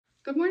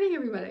Good morning,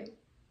 everybody.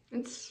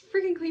 It's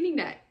freaking cleaning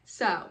day.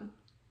 So,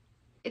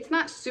 it's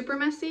not super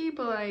messy,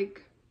 but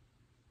like,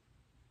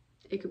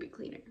 it could be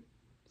cleaner.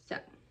 So,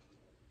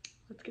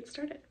 let's get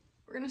started.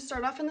 We're gonna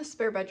start off in the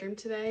spare bedroom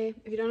today.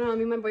 If you don't know,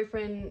 me and my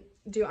boyfriend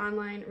do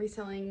online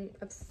reselling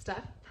of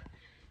stuff.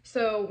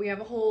 So we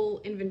have a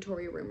whole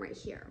inventory room right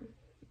here.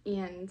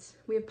 And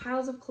we have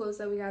piles of clothes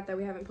that we got that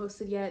we haven't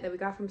posted yet, that we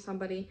got from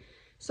somebody.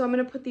 So I'm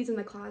gonna put these in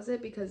the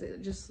closet because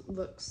it just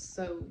looks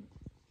so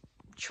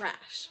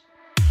trash.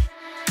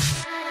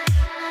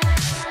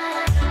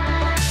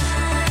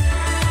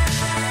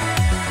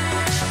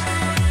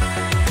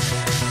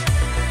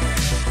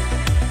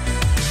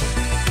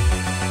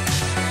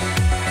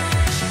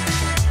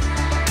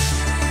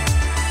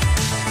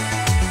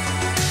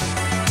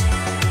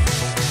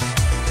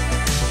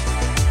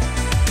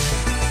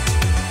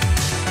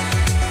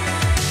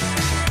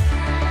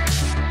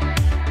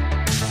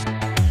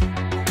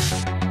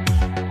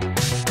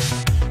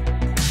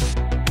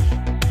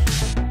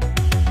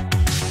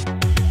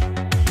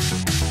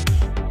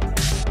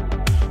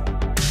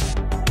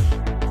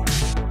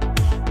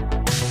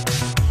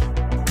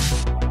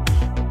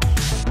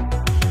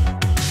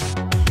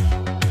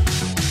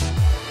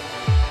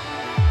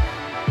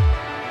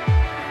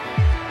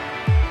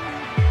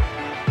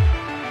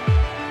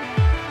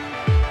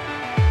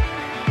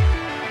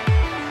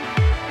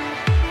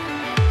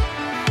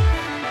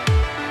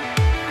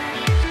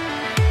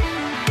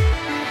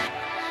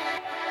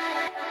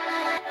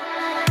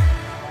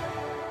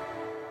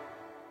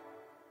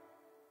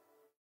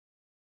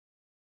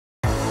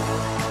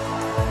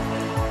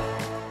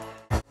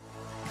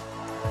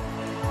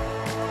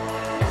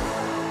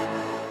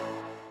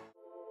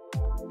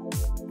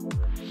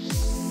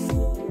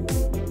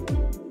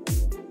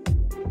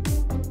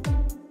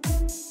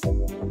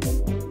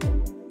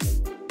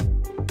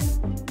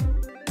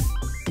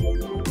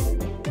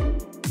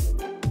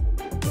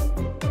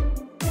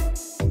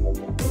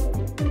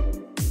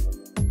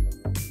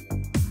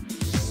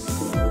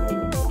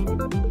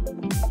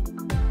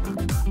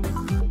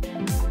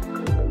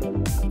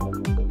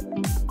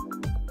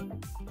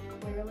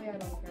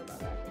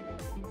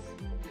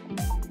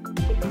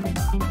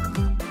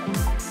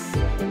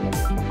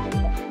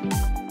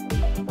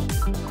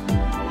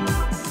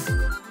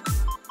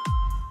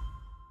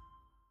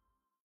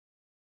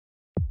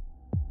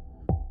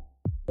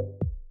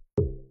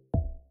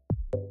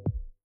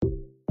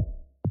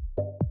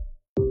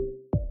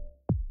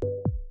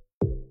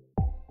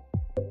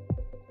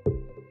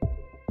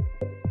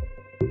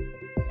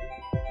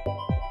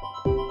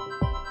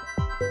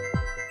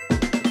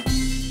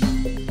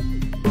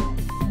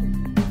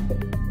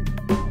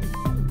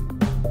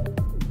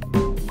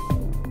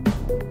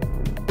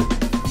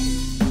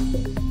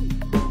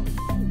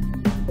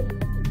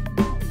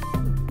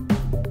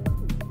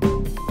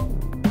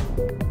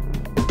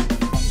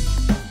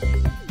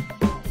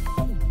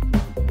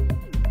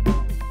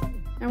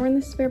 We're in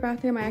the spare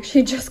bathroom. I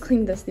actually just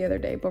cleaned this the other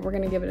day, but we're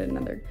gonna give it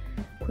another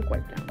quick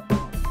wipe down.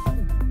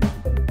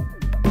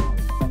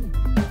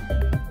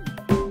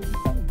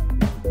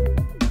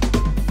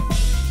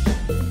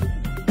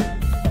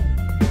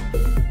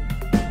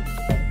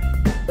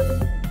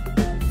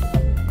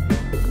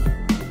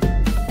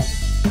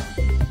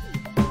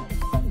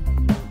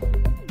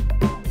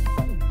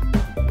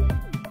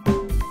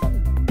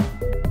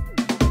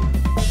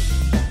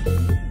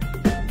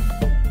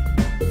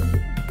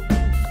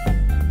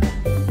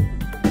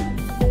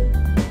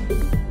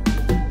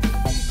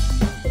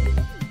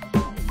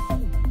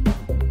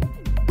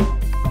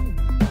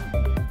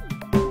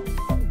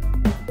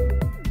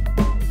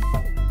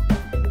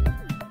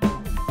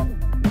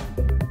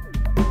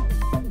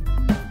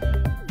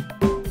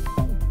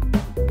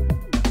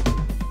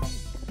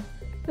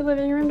 The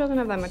living room doesn't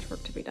have that much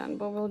work to be done,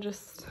 but we'll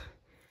just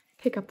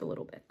pick up the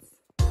little bits.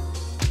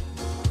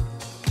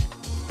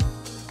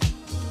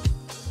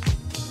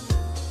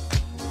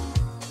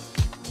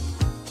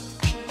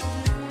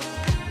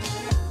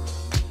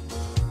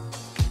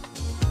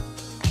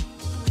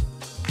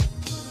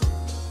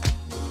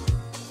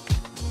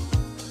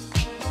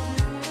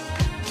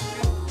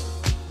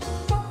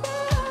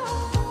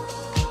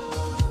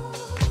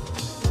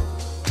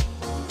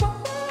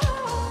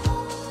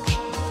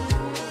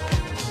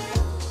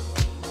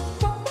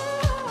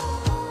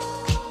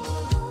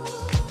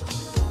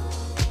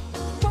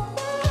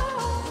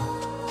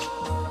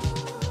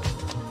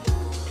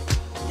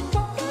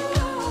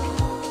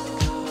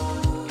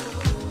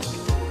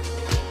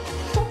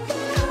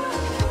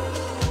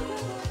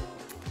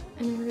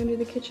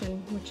 The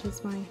kitchen, which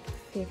is my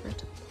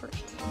favorite part.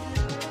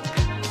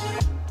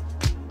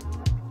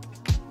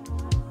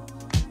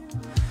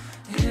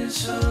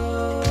 It's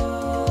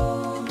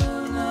over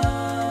now.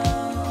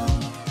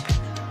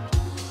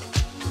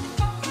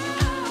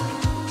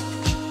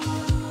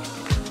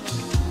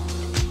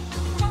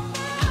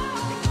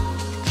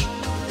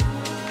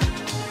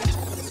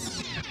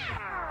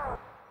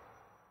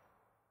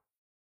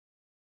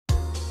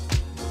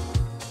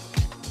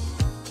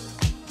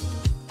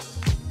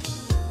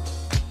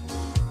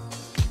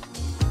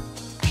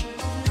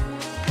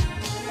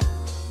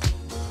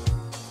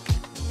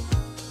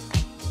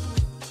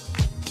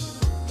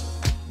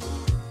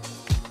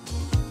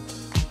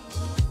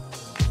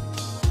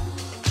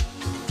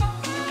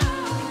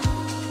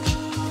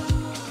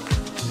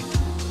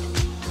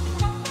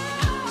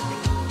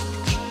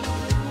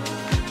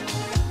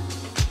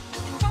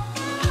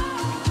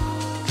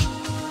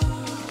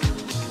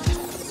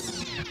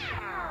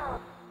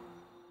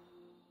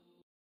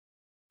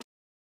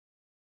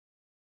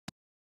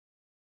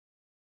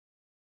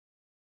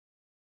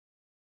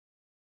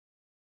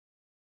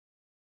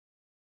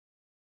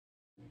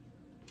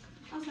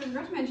 I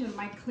forgot to mention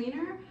my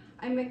cleaner.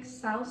 I mix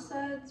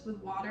salsas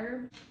with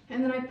water,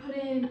 and then I put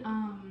in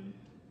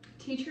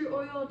tea tree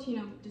oil to, you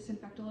know,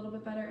 disinfect a little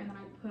bit better, and then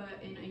I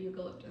put in a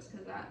eucalyptus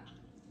because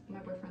my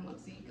boyfriend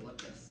loves the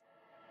eucalyptus.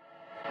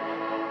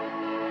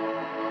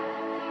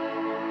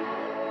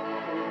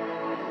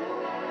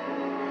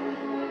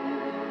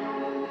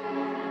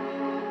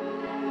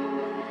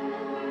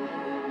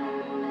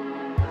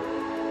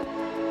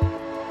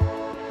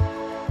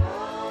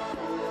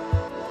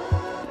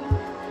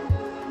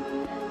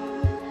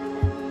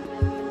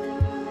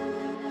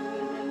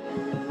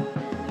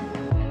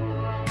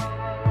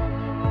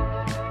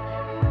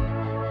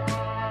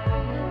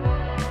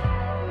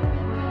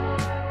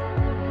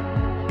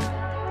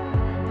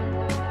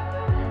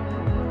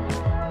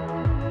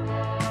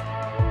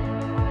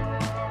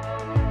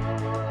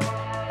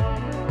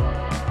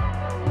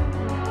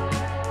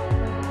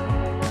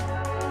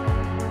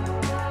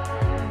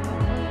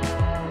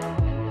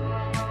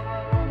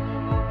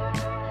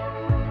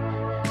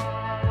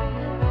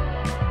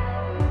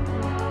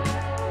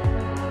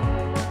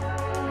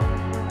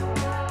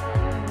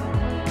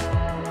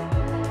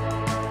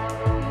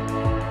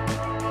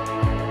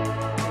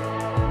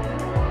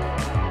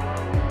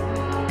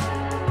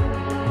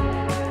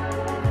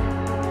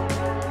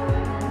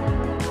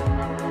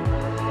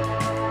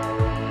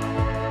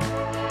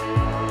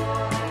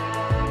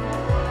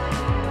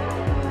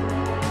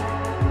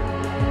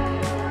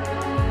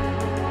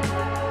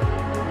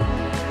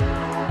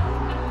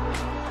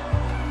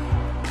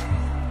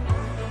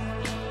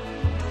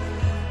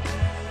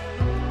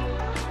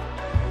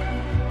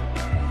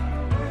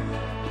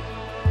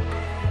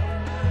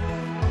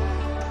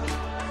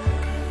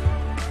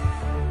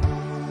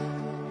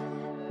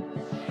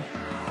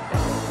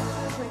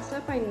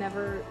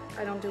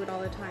 I don't do it all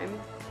the time.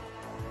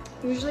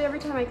 Usually every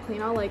time I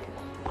clean, I'll like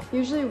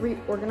usually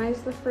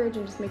reorganize the fridge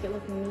and just make it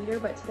look neater,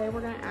 but today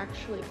we're gonna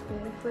actually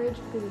clean the fridge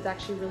because it's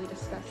actually really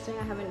disgusting.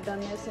 I haven't done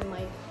this in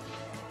like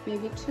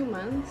maybe 2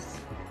 months.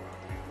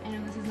 I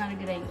know this is not a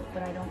good angle,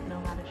 but I don't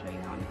know how to show you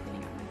how I'm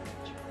cleaning out my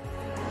fridge.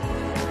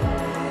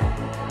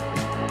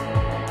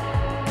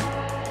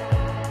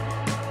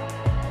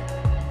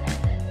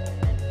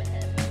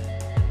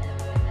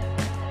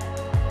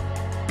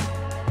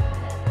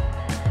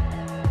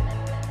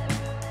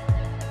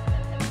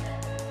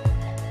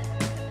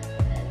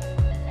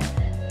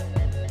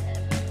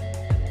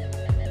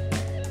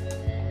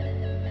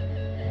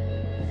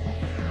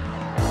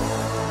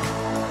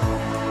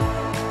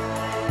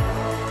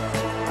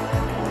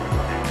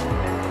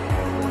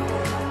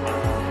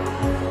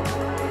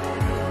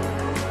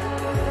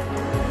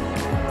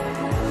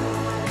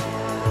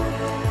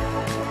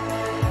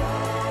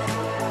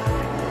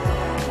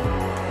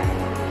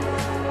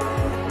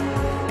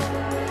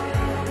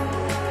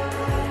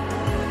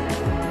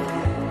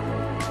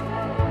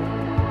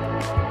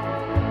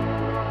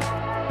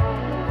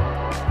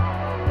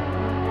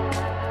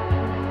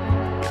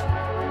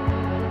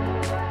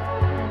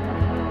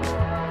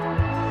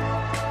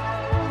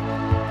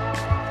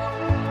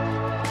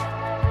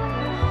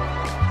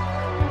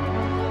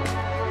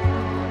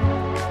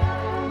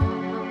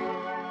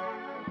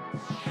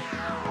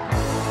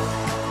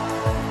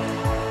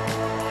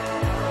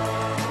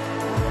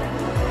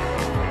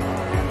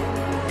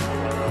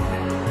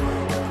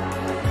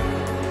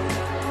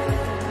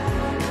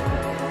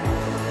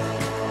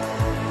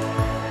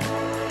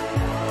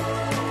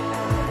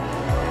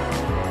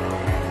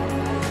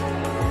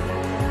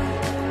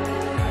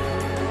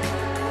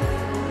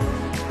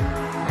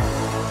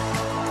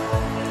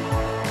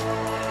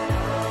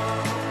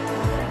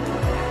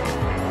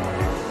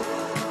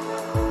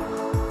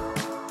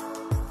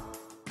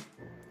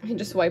 I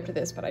just wiped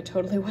this, but I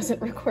totally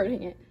wasn't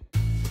recording it.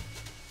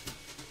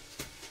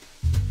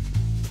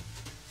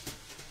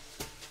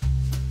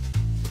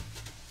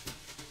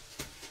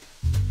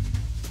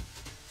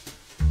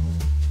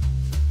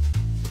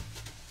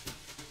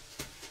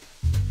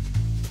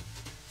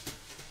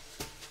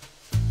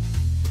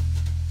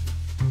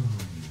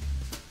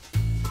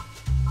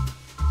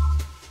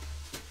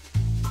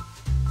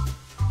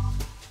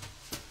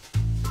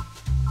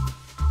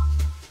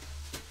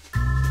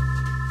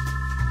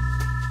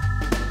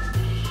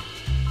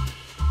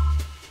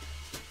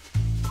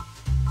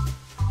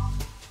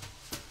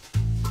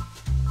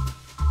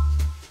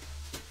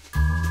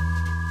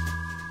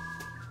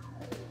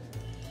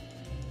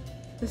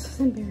 This was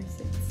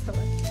embarrassing, so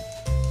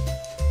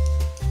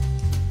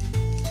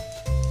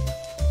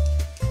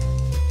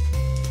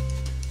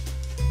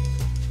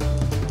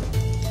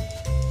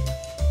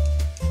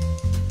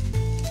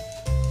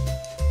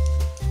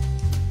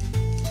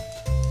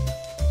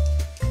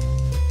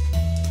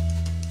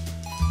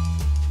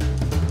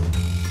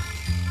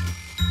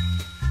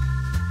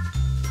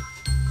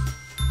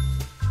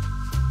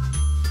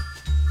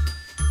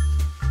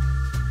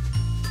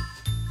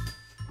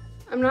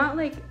I'm not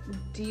like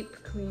deep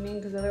cleaning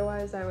because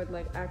otherwise I would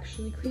like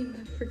actually clean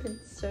the freaking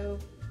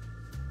stove.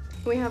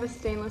 We have a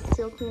stainless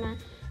steel cleaner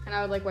and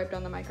I would like wipe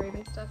down the microwave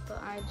and stuff,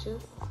 but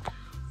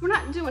we're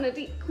not doing a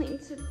deep clean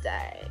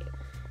today.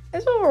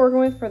 this is what we're working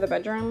with for the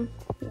bedroom.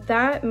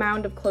 That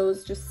mound of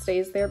clothes just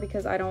stays there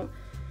because I don't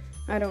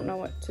know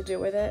what to do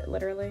with it,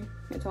 literally.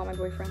 It's all my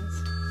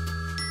boyfriend's.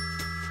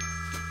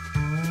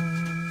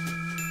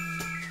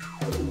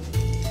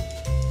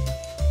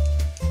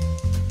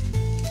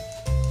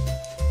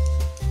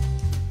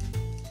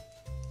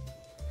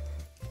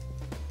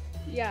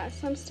 Yeah,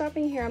 so I'm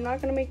stopping here. I'm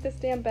not gonna make this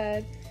damn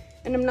bed,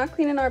 and I'm not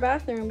cleaning our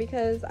bathroom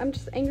because I'm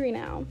just angry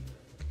now.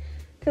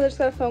 Because I just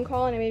got a phone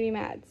call and it made me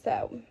mad,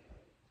 so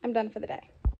I'm done for the day.